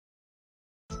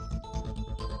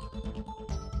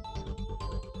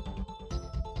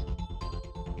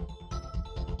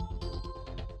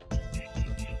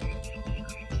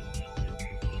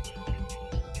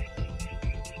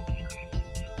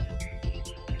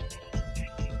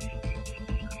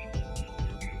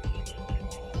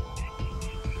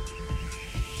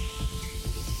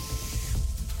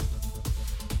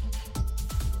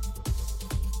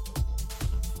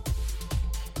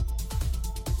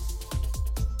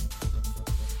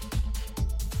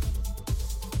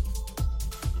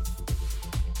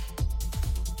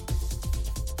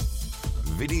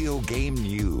video game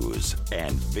news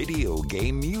and video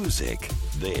game music.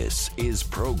 This is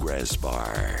Progress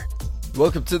Bar.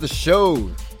 Welcome to the show.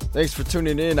 Thanks for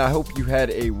tuning in. I hope you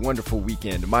had a wonderful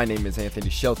weekend. My name is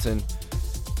Anthony Shelton.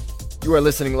 You are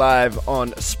listening live on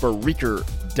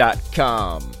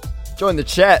Spreaker.com. Join the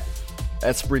chat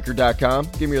at Spreaker.com.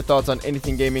 Give me your thoughts on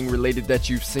anything gaming related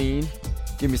that you've seen.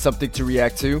 Give me something to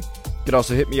react to. You can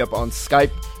also hit me up on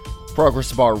Skype,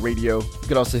 Progress Bar Radio. You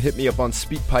can also hit me up on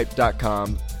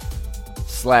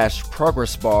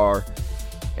speakpipe.com/progressbar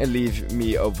and leave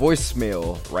me a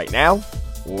voicemail right now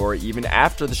or even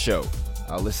after the show.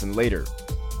 I'll listen later.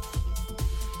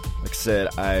 Like I said,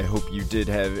 I hope you did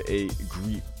have a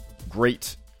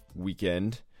great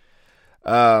weekend.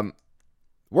 We're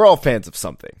all fans of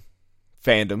something.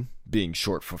 Fandom being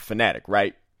short for fanatic,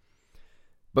 right?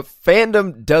 But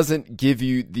fandom doesn't give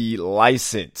you the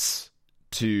license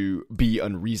to be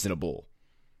unreasonable.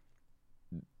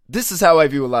 This is how I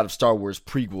view a lot of Star Wars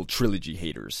prequel trilogy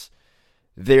haters.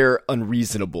 They're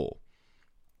unreasonable.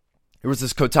 There was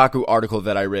this Kotaku article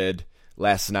that I read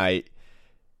last night,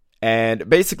 and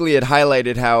basically it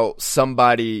highlighted how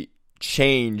somebody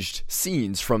changed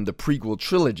scenes from the prequel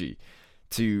trilogy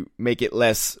to make it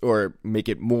less, or make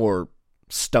it more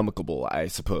stomachable, I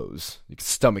suppose. You can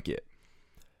stomach it.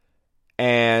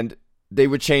 And they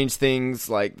would change things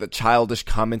like the childish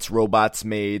comments robots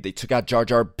made. They took out Jar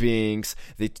Jar Binks.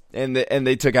 They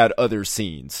took out other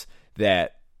scenes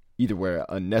that either were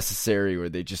unnecessary or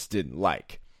they just didn't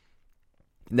like.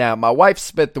 Now, my wife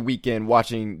spent the weekend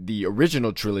watching the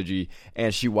original trilogy,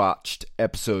 and she watched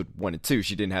episode 1 and 2.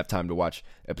 She didn't have time to watch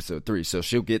episode 3, so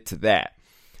she'll get to that.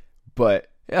 But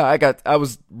yeah, I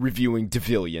was reviewing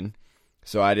Devillion,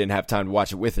 so I didn't have time to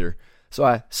watch it with her. So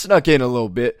I snuck in a little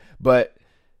bit, but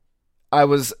I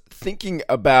was thinking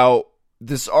about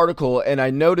this article, and I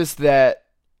noticed that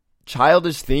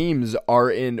childish themes are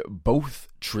in both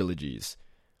trilogies.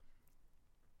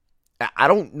 I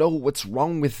don't know what's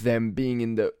wrong with them being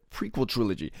in the prequel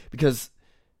trilogy, because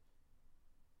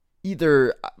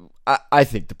either I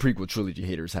think the prequel trilogy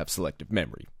haters have selective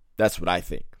memory. That's what I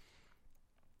think.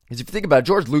 Because if you think about it,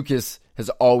 George Lucas has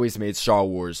always made Star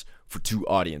Wars for two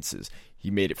audiences. He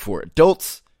made it for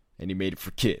adults, and he made it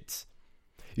for kids.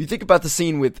 You think about the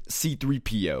scene with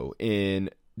C-3PO in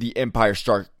The Empire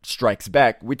Strikes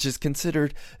Back, which is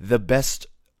considered the best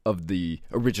of the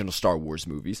original Star Wars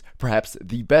movies, perhaps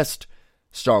the best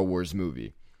Star Wars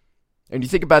movie. And you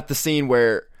think about the scene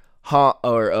where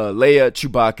Leia,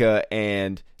 Chewbacca,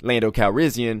 and Lando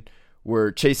Calrissian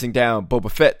were chasing down Boba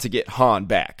Fett to get Han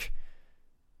back.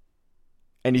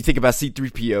 And you think about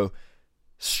C-3PO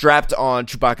strapped on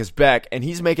Chewbacca's back, and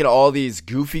he's making all these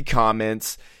goofy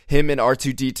comments. Him and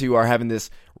R2-D2 are having this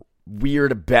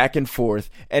weird back and forth,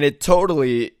 and it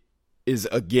totally is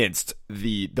against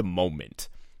the moment.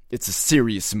 It's a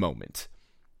serious moment,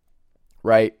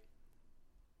 right?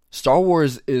 Star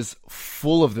Wars is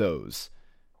full of those.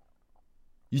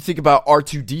 You think about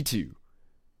R2-D2.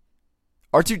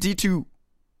 R2-D2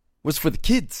 was for the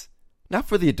kids, not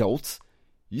for the adults.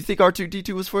 You think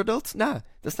R2-D2 was for adults? Nah,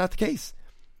 that's not the case.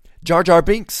 Jar Jar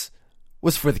Binks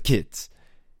was for the kids.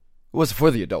 It was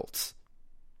for the adults.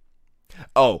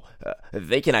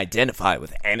 They can identify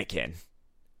with Anakin.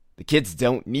 The kids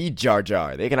don't need Jar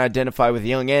Jar. They can identify with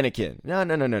young Anakin.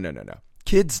 No.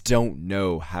 Kids don't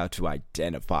know how to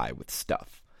identify with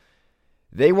stuff.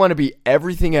 They want to be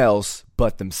everything else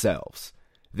but themselves.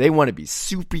 They want to be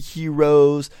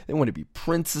superheroes. They want to be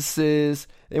princesses.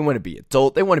 They want to be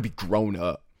adult. They want to be grown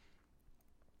up.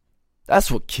 That's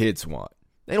what kids want.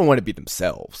 They don't want to be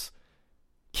themselves.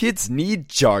 Kids need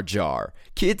Jar Jar.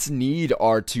 Kids need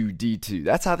R2-D2.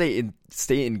 That's how they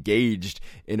stay engaged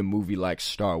in a movie like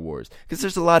Star Wars. Because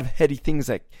there's a lot of heady things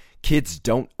that kids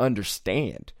don't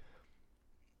understand.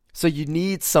 So you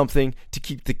need something to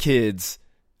keep the kids'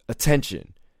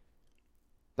 attention.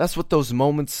 That's what those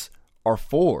moments are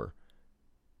for.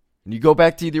 When you go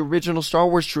back to the original Star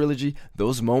Wars trilogy,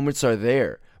 those moments are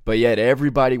there. But yet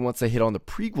everybody wants to hit on the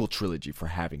prequel trilogy for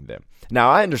having them. Now,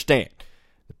 I understand.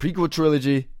 The prequel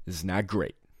trilogy is not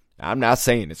great. I'm not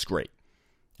saying it's great.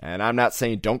 And I'm not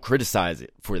saying don't criticize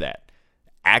it for that.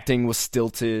 Acting was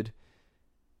stilted.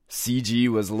 CG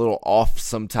was a little off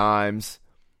sometimes.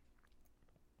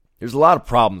 There's a lot of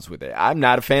problems with it. I'm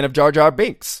not a fan of Jar Jar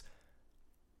Binks.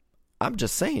 I'm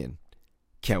just saying,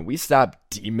 can we stop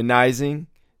demonizing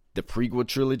the prequel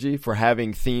trilogy for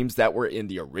having themes that were in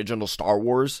the original Star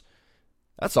Wars?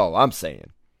 That's all I'm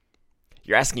saying.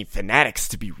 You're asking fanatics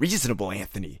to be reasonable,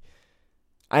 Anthony.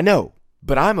 I know,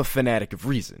 but I'm a fanatic of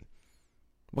reason.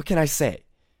 What can I say?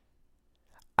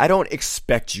 I don't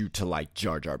expect you to like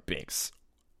Jar Jar Binks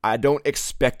I don't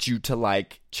expect you to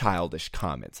like childish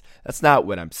comments. That's not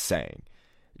what I'm saying.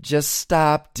 Just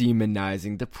stop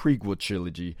demonizing the prequel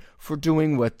trilogy for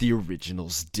doing what the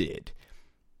originals did.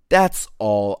 That's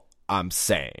all I'm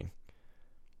saying.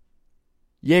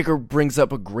 Yeager brings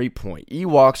up a great point.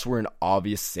 Ewoks were an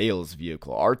obvious sales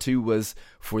vehicle. R2 was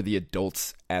for the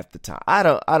adults at the time. I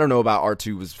don't know about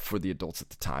R2 was for the adults at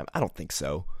the time. I don't think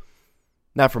so.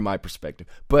 Not from my perspective.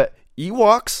 But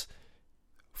Ewoks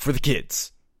for the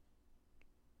kids.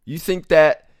 You think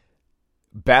that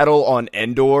Battle on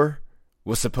Endor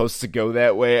was supposed to go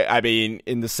that way? I mean,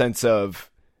 in the sense of,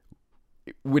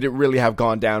 would it really have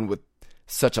gone down with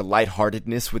such a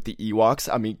lightheartedness with the Ewoks?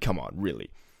 I mean, come on, really.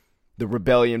 The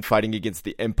rebellion fighting against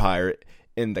the Empire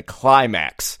in the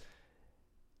climax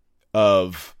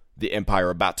of the Empire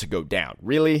about to go down.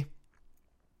 Really?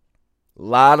 A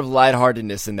lot of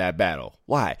lightheartedness in that battle.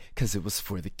 Why? Because it was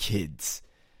for the kids.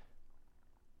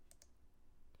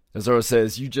 Azora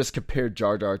says, you just compared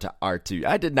Jar Jar to R2.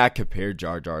 I did not compare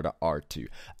Jar Jar to R2.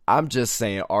 I'm just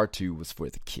saying R2 was for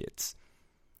the kids.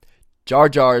 Jar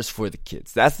Jar is for the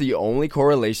kids. That's the only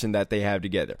correlation that they have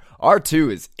together.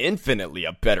 R2 is infinitely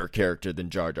a better character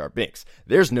than Jar Jar Binks.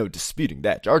 There's no disputing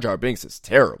that. Jar Jar Binks is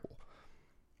terrible.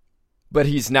 But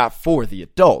he's not for the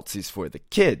adults. He's for the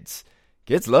kids.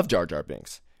 Kids love Jar Jar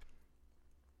Binks.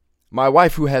 My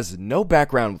wife, who has no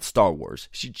background with Star Wars,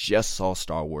 she just saw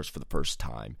Star Wars for the first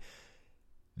time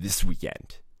this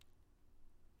weekend.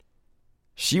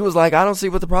 She was like, I don't see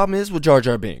what the problem is with Jar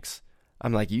Jar Binks.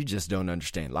 I'm like, you just don't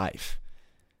understand life.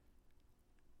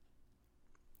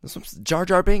 Jar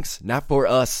Jar Binks, not for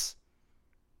us.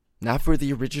 Not for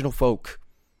the original folk.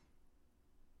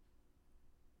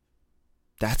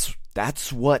 That's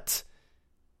what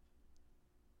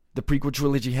the prequel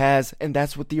trilogy has, and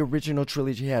that's what the original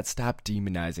trilogy had. Stop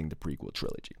demonizing the prequel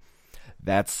trilogy.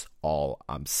 That's all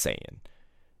I'm saying.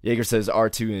 Yeager says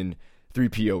R2 and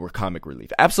 3PO were comic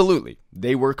relief. Absolutely,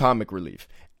 they were comic relief.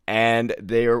 And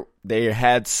they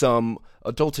had some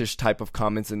adultish type of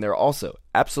comments in there also.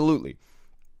 Absolutely.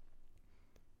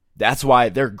 That's why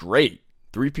they're great.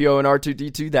 3PO and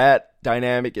R2-D2, that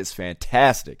dynamic is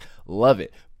fantastic. Love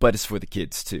it. But it's for the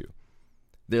kids too.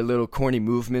 Their little corny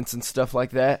movements and stuff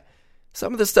like that.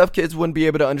 Some of the stuff kids wouldn't be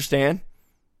able to understand.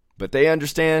 But they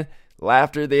understand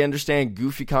laughter. They understand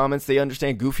goofy comments. They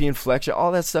understand goofy inflection.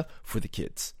 All that stuff for the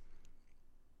kids.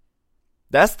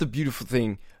 That's the beautiful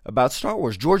thing about Star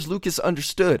Wars. George Lucas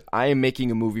understood, I am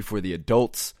making a movie for the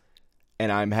adults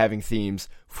and I'm having themes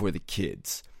for the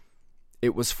kids.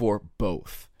 It was for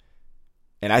both.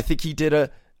 And I think he did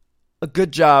a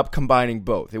good job combining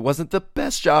both. It wasn't the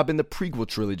best job in the prequel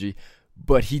trilogy,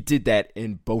 but he did that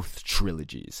in both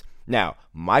trilogies. Now,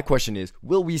 my question is,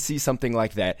 will we see something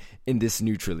like that in this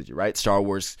new trilogy, right? Star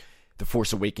Wars The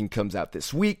Force Awakens comes out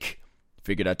this week.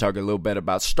 Figured I'd talk a little bit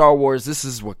about Star Wars. This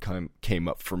is what came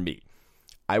up for me.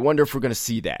 I wonder if we're going to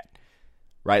see that,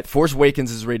 right? Force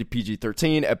Awakens is rated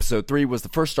PG-13. Episode 3 was the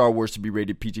first Star Wars to be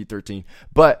rated PG-13.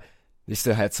 But they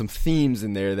still had some themes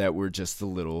in there that were just a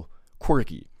little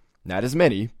quirky. Not as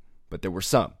many, but there were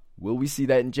some. Will we see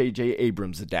that in J.J.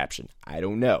 Abrams' adaptation? I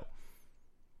don't know.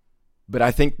 But I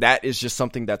think that is just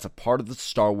something that's a part of the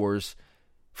Star Wars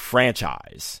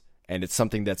franchise. And it's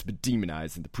something that's been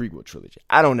demonized in the prequel trilogy.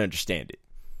 I don't understand it.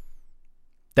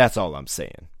 That's all I'm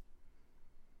saying.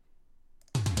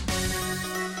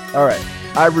 Alright,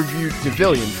 I reviewed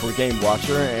Devilian for Game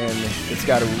Watcher, and it's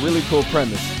got a really cool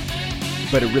premise,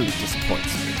 but it really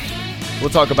disappoints me. We'll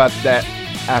talk about that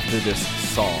after this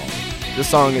song. This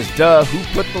song is Duh, Who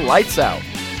Put the Lights Out?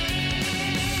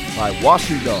 By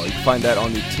Washu Doll. You can find that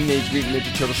on the Teenage Mutant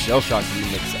Ninja Turtle Shell Shock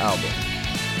Remix album.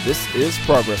 This is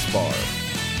Progress Bar.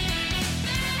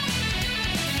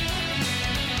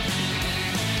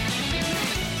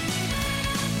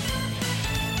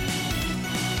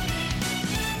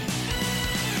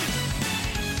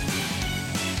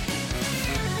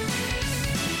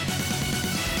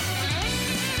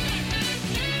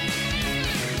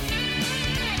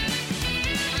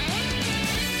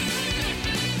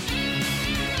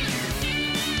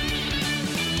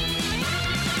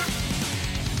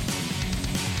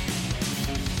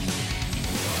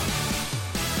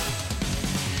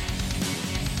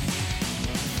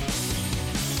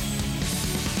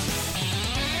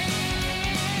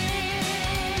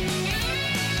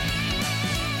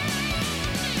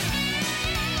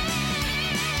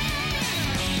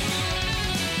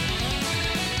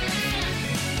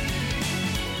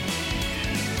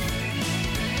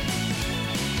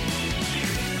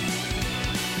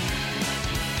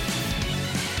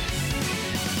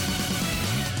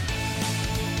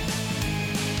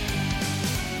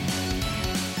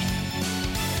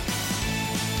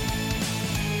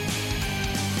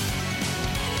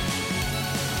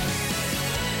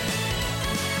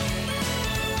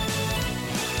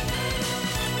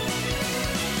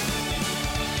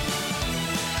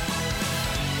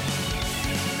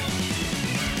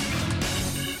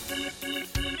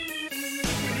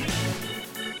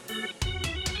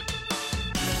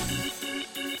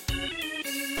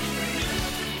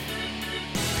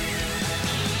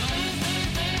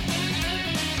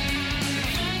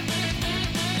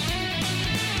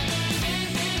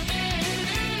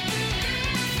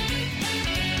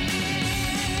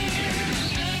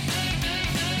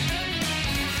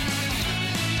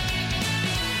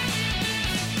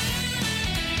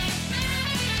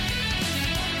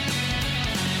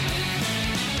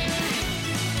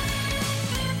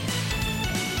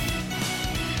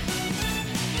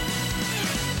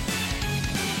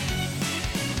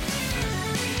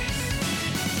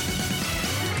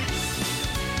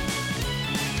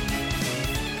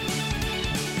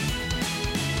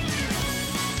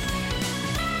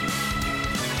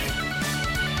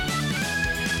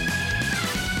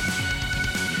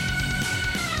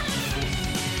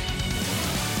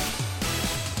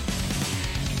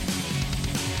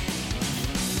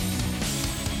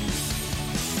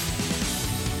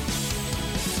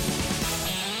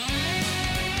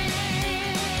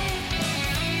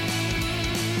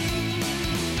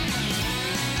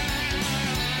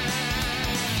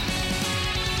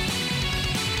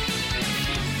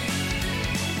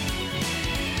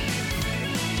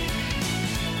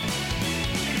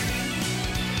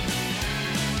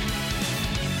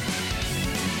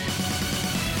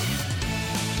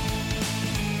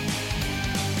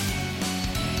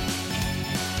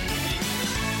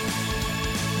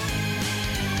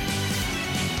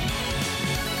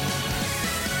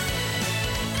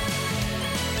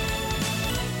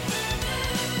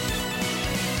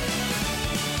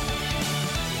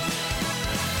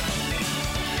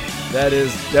 That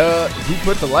is Who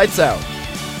Put the Lights Out?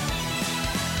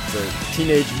 It's a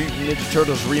Teenage Mutant Ninja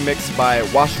Turtles remix by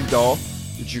Washu Doll,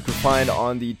 which you can find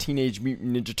on the Teenage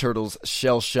Mutant Ninja Turtles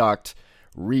Shell Shocked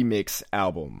Remix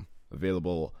album,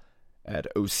 available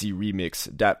at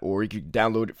ocremix.org. You can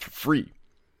download it for free.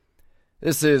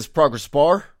 This is Progress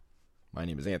Bar. My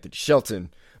name is Anthony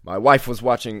Shelton. My wife was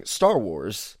watching Star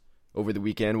Wars over the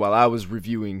weekend while I was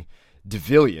reviewing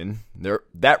Devilian.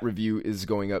 That review is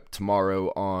going up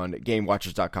tomorrow on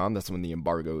GameWatchers.com. That's when the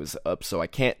embargo is up, so I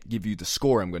can't give you the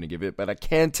score I'm going to give it, but I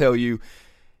can tell you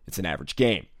it's an average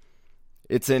game.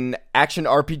 It's an action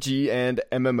RPG and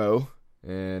MMO,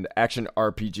 and action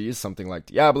RPG is something like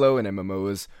Diablo, and MMO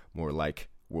is more like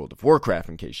World of Warcraft,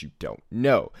 in case you don't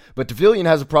know. But Devilian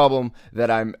has a problem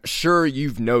that I'm sure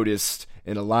you've noticed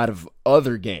in a lot of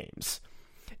other games.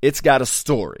 It's got a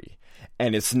story,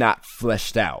 and it's not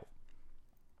fleshed out.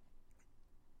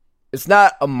 It's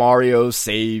not a Mario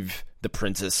save the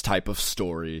princess type of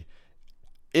story.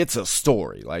 It's a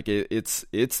story. Like, it's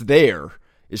there.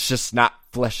 It's just not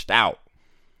fleshed out.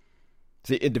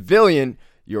 See, in Devilian,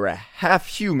 you're a half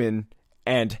human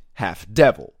and half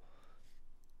devil,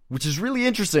 which is really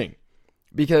interesting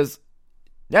because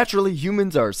naturally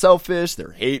humans are selfish,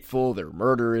 they're hateful, they're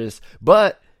murderous,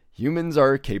 but humans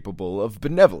are capable of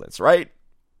benevolence, right?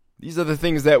 These are the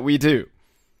things that we do.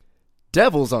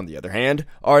 Devils, on the other hand,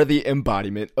 are the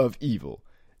embodiment of evil.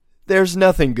 There's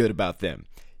nothing good about them.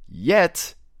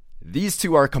 Yet, these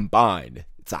two are combined.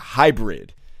 It's a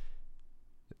hybrid.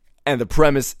 And the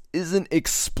premise isn't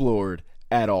explored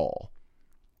at all.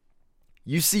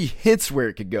 You see hints where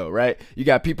it could go, right? You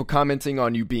got people commenting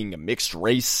on you being a mixed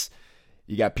race.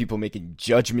 You got people making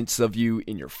judgments of you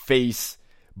in your face.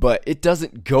 But it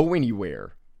doesn't go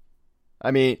anywhere.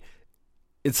 I mean,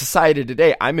 in society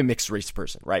today, I'm a mixed race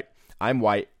person, right? I'm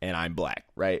white and I'm black,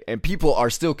 right? And people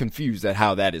are still confused at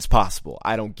how that is possible.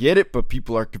 I don't get it, but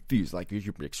people are confused. Like,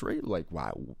 you're mixed race? Like, why?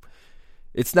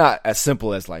 It's not as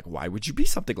simple as, like, why would you be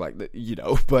something like that? You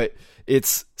know, but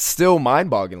it's still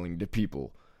mind-boggling to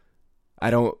people. I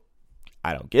don't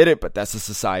get it, but that's the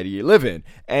society you live in.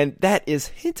 And that is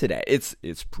hinted at. It's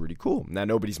pretty cool. Now,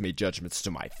 nobody's made judgments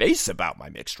to my face about my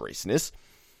mixed raceness,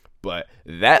 but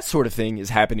that sort of thing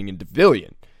is happening in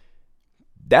Devilian.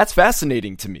 That's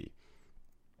fascinating to me.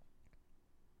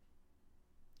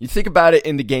 You think about it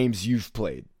in the games you've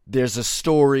played. There's a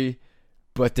story,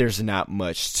 but there's not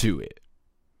much to it,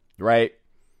 right?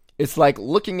 It's like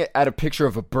looking at a picture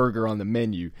of a burger on the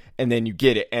menu, and then you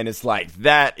get it, and it's like,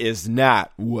 that is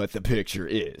not what the picture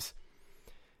is.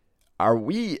 Are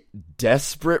we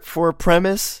desperate for a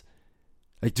premise?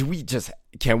 Like,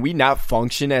 can we not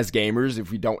function as gamers if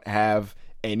we don't have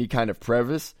any kind of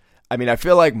premise? I mean, I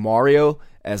feel like Mario,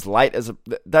 as light as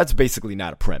that's basically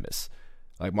not a premise.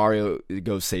 Like, Mario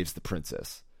goes saves the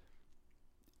princess.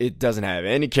 It doesn't have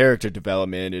any character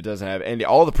development. It doesn't have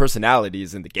all the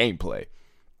personalities in the gameplay.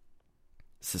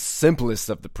 It's the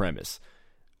simplest of the premise.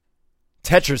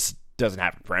 Tetris doesn't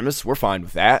have a premise. We're fine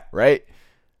with that, right?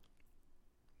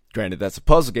 Granted, that's a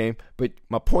puzzle game, but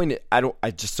my point is, I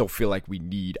just don't feel like we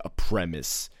need a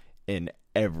premise in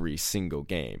every single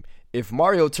game. If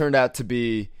Mario turned out to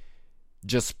be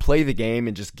just play the game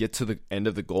and just get to the end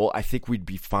of the goal, I think we'd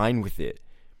be fine with it.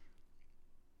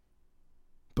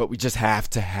 But we just have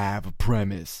to have a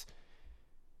premise.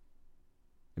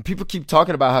 And people keep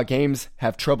talking about how games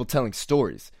have trouble telling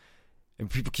stories. And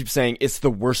people keep saying it's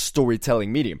the worst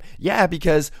storytelling medium. Yeah,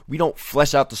 because we don't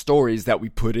flesh out the stories that we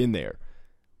put in there.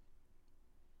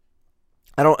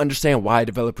 I don't understand why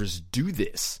developers do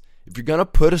this. If you're going to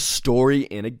put a story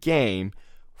in a game,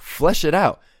 flesh it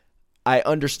out. I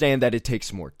understand that it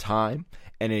takes more time.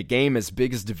 And in a game as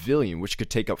big as Devilian, which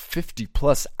could take up 50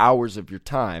 plus hours of your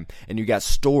time, and you got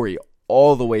story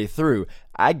all the way through,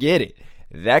 I get it.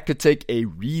 That could take a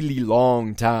really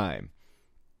long time.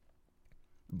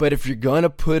 But if you're going to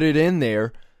put it in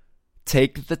there,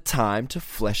 take the time to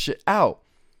flesh it out.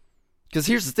 Because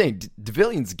here's the thing,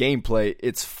 Devilian's gameplay,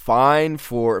 it's fine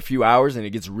for a few hours and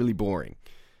it gets really boring.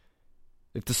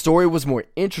 If the story was more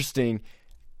interesting,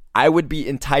 I would be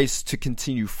enticed to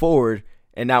continue forward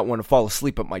and not want to fall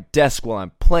asleep at my desk while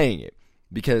I'm playing it,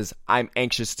 because I'm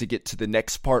anxious to get to the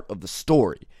next part of the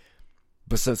story.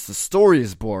 But since the story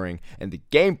is boring and the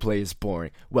gameplay is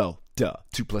boring, well, duh,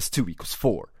 2 + 2 =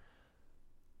 4.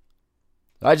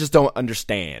 I just don't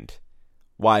understand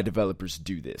why developers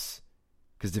do this.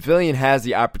 Because Devilian has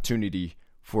the opportunity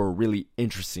for a really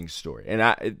interesting story.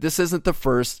 And this isn't the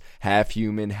first half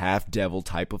human, half devil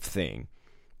type of thing.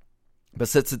 But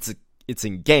since it's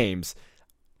in games,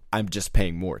 I'm just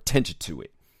paying more attention to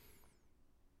it.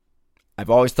 I've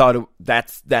always thought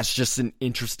that's just an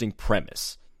interesting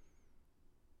premise.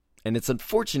 And it's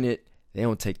unfortunate they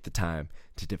don't take the time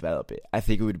to develop it. I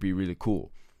think it would be really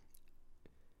cool.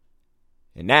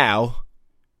 And now,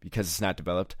 because it's not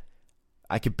developed,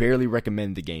 I could barely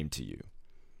recommend the game to you.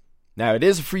 Now, it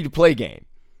is a free-to-play game.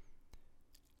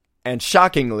 And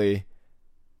shockingly,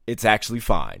 it's actually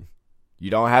fine. You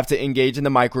don't have to engage in the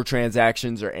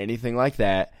microtransactions or anything like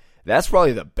that. That's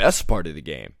probably the best part of the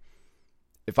game.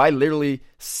 If I literally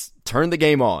turned the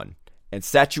game on and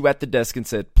sat you at the desk and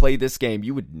said, play this game,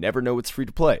 you would never know it's free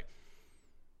to play.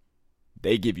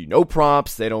 They give you no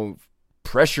prompts. They don't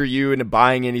pressure you into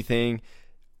buying anything.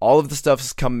 All of the stuff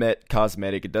is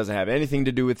cosmetic. It doesn't have anything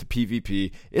to do with the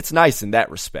PvP. It's nice in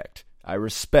that respect. I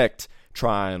respect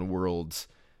Tryon Worlds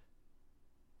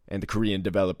and the Korean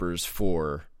developers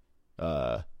for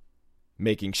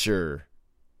making sure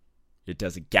it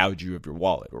doesn't gouge you of your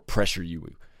wallet or pressure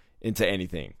you into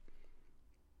anything.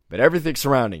 But everything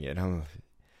surrounding it,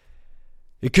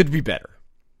 it could be better,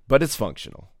 but it's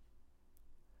functional.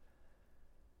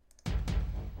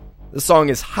 The song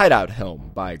is Hideout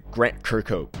Helm by Grant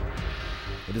Kirkhope.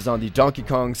 It is on the Donkey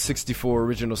Kong 64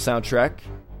 original soundtrack,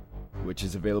 which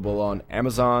is available on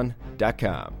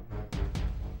Amazon.com.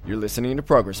 You're listening to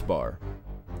Progress Bar.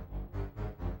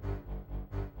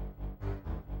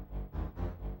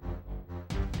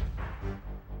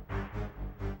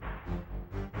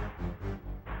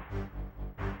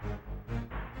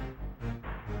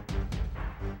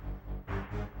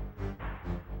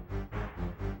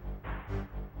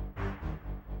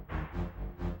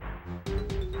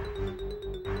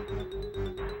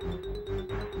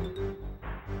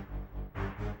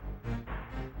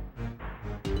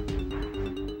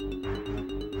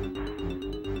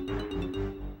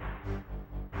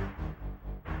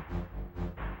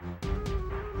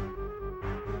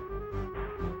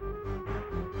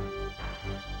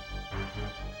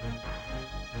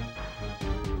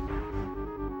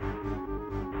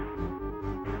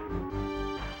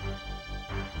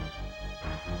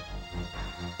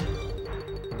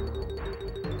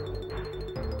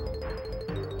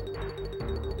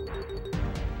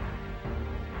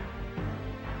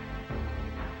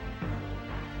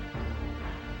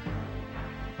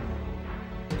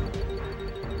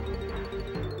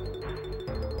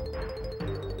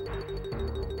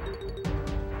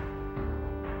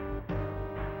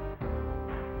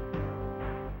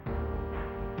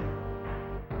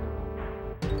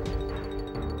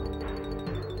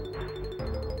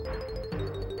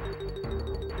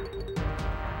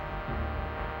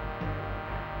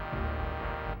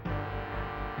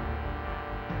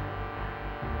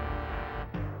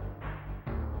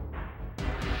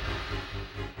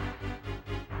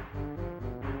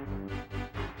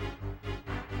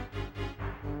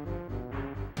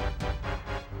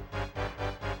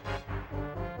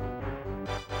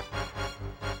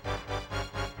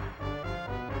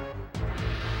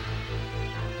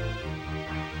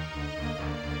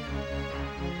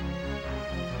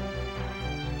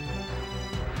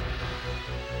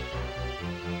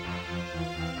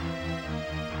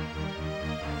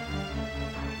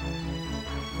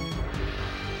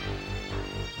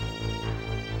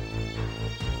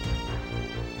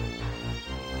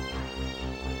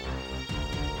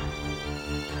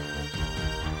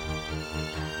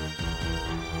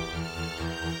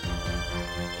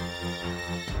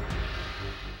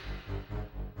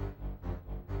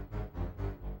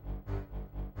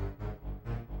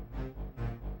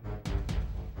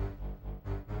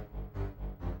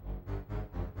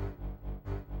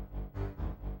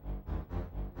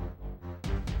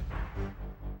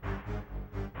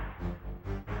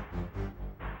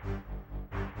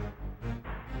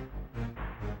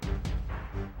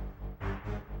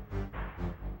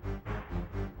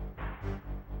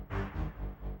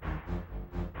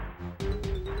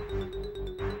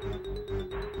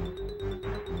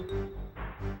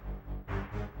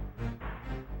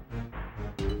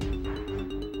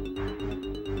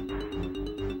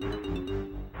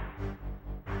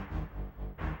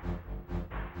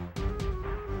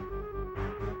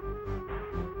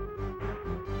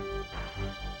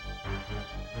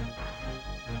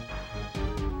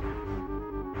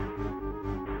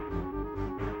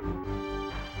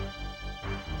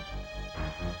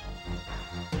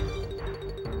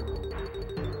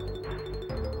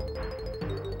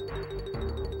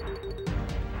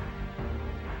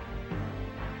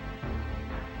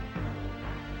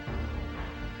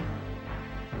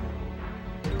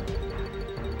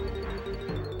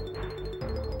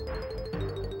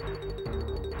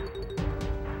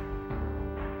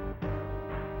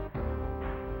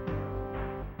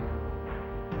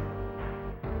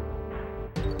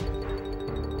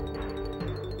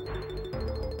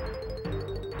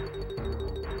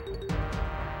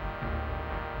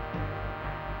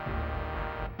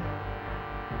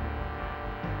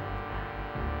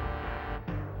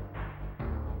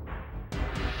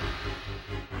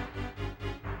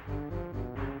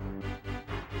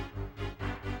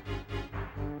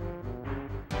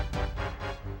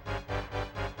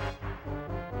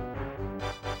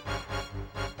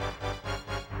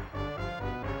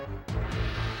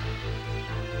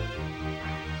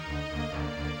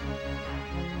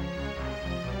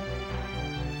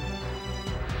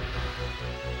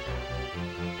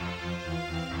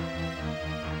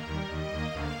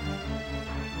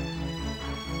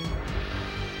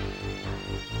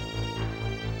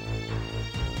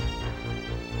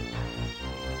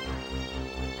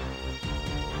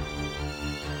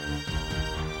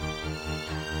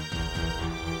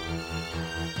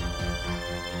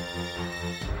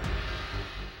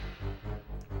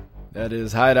 That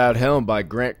is Hideout Helm by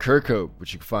Grant Kirkhope,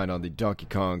 which you can find on the Donkey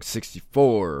Kong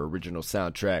 64 original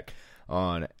soundtrack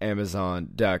on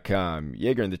Amazon.com.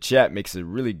 Jaeger in the chat makes a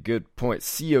really good point.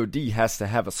 COD has to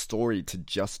have a story to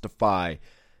justify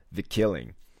the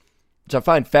killing, which I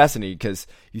find fascinating because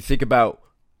you think about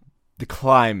the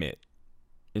climate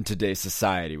in today's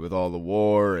society with all the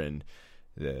war and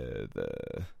the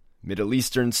Middle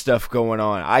Eastern stuff going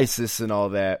on, ISIS and all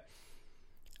that.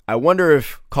 I wonder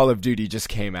if Call of Duty just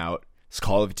came out. It's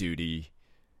Call of Duty,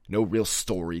 no real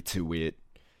story to it,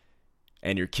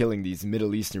 and you're killing these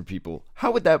Middle Eastern people.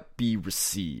 How would that be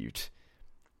received?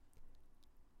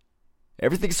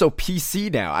 Everything's so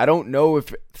PC now. I don't know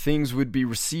if things would be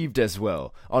received as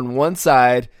well. On one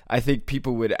side, I think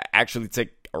people would actually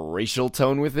take a racial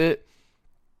tone with it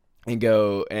and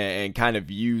go and kind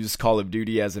of use Call of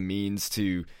Duty as a means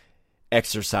to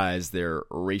exercise their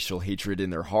racial hatred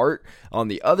in their heart. On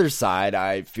the other side,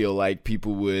 I feel like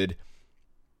people would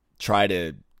try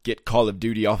to get Call of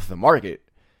Duty off the market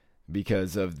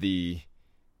because of the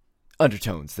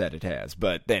undertones that it has.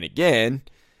 But then again,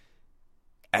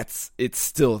 it's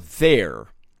still there.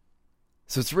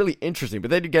 So it's really interesting.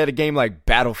 But then you get a game like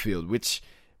Battlefield, which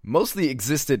mostly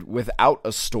existed without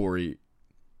a story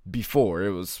before.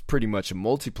 It was pretty much a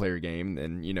multiplayer game.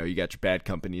 And, you got your Bad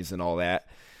Companies and all that.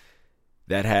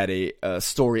 That had a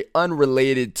story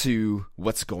unrelated to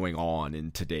what's going on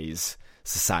in today's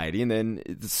society. And then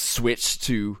it switched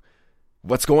to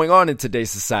what's going on in today's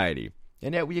society.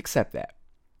 And yeah, we accept that.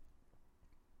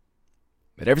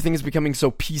 But everything is becoming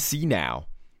so PC now.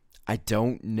 I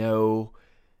don't know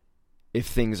if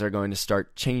things are going to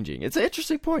start changing. It's an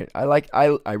interesting point.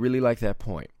 I really like that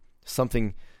point.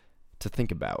 Something to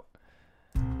think about.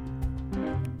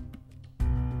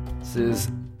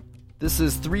 This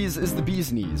is Threes is the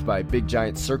Bee's Knees by Big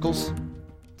Giant Circles.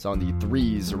 It's on the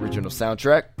Threes original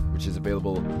soundtrack, which is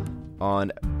available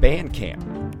on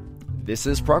Bandcamp. This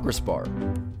is Progress Bar.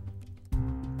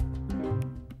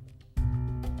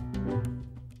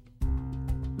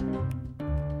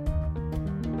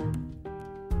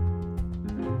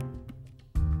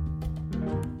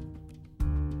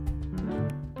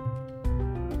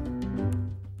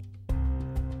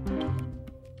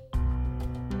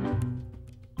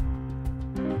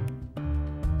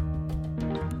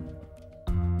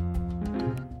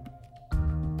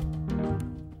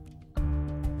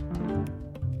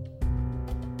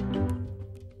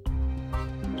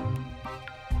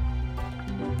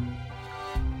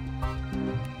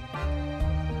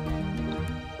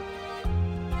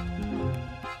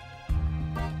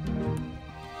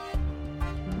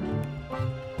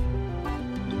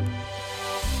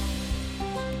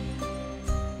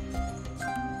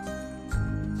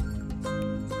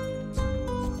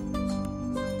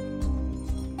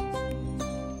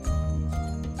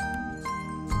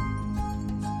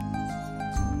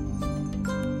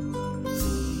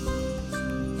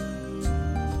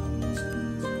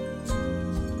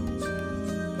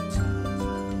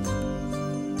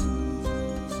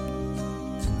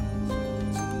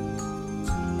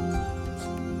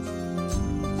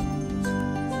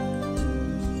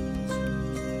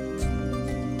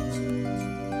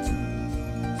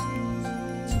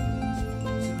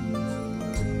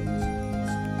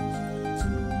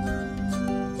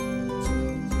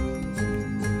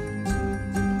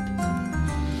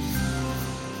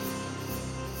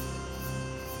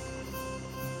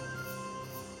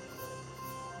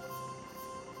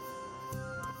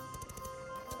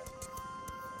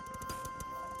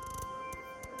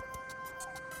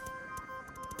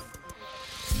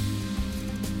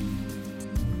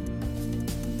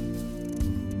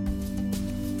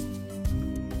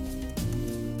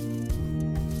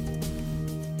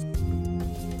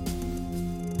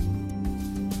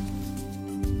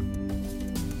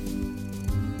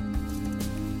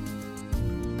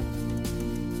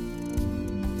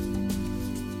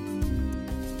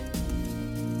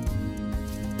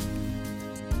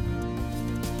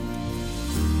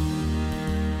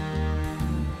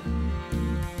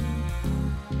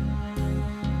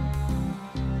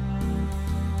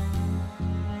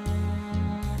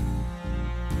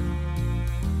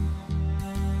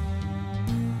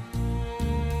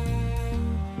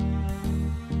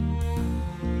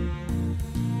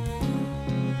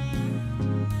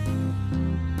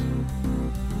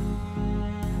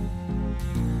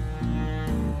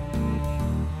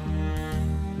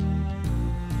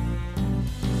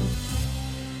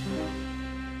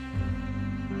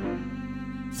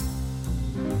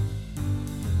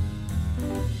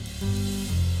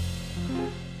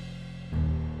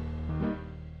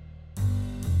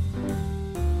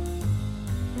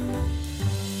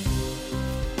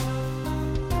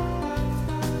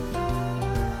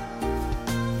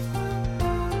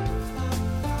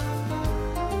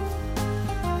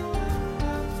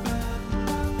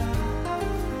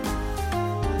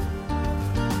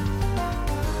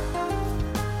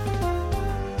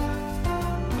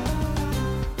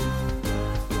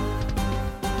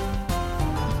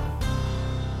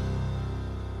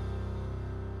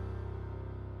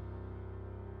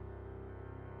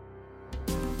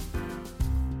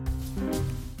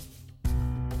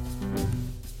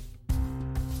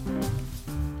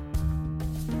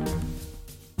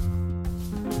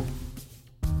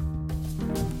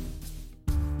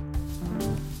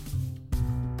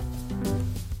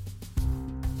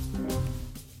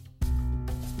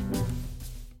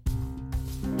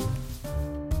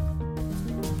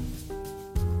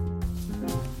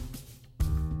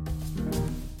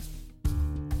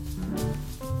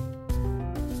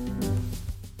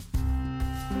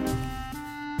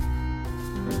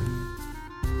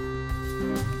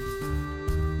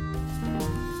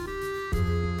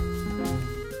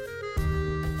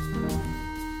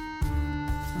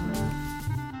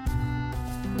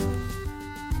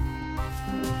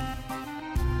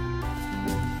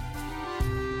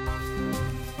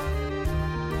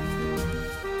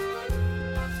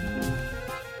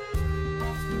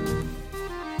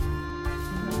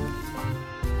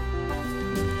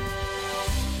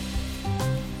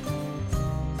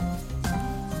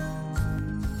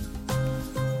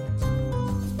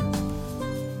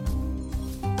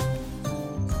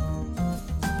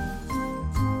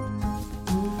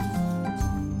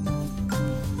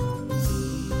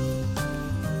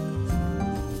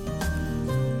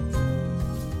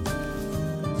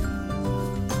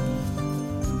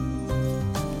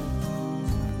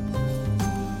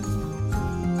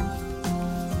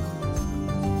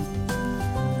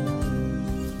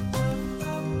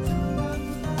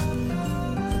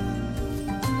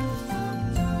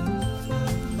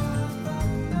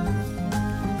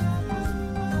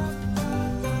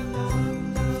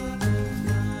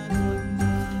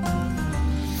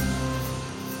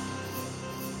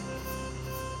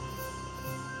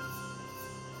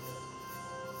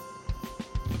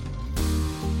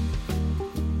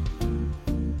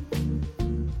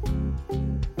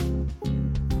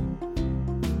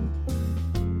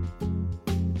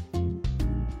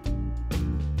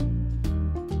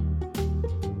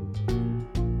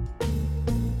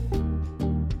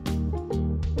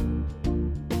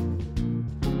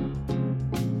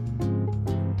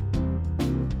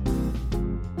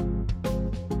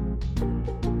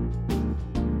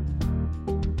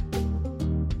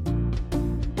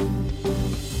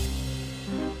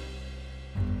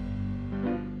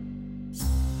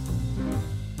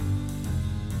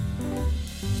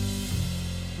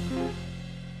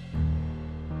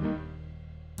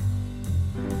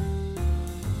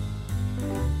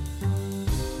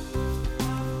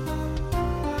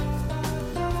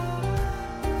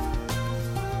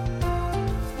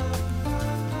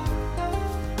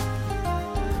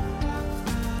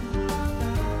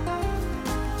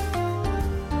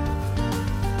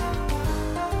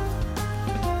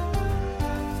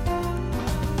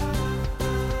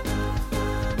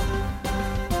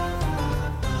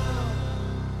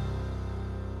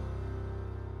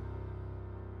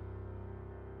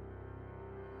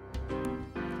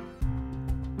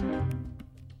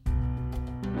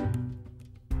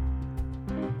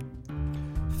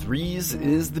 Threes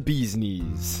is the Bee's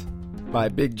Knees by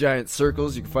Big Giant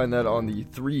Circles. You can find that on the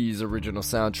Threes original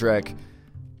soundtrack,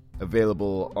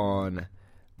 available on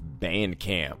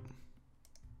Bandcamp.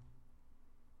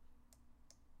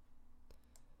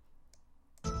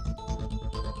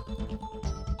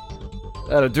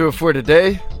 That'll do it for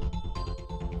today.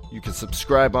 You can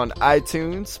subscribe on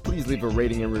iTunes. Please leave a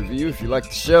rating and review if you like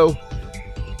the show.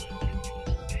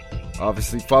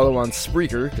 Obviously follow on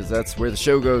Spreaker, because that's where the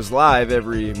show goes live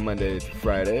every Monday to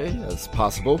Friday, as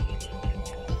possible.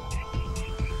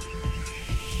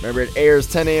 Remember, it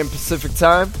airs 10 a.m. Pacific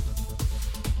time.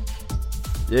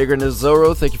 Jaeger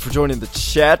Nazoro, thank you for joining the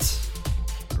chat,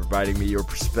 providing me your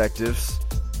perspectives.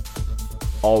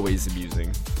 Always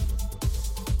amusing.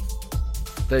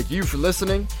 Thank you for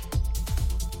listening,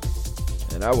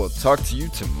 and I will talk to you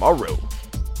tomorrow.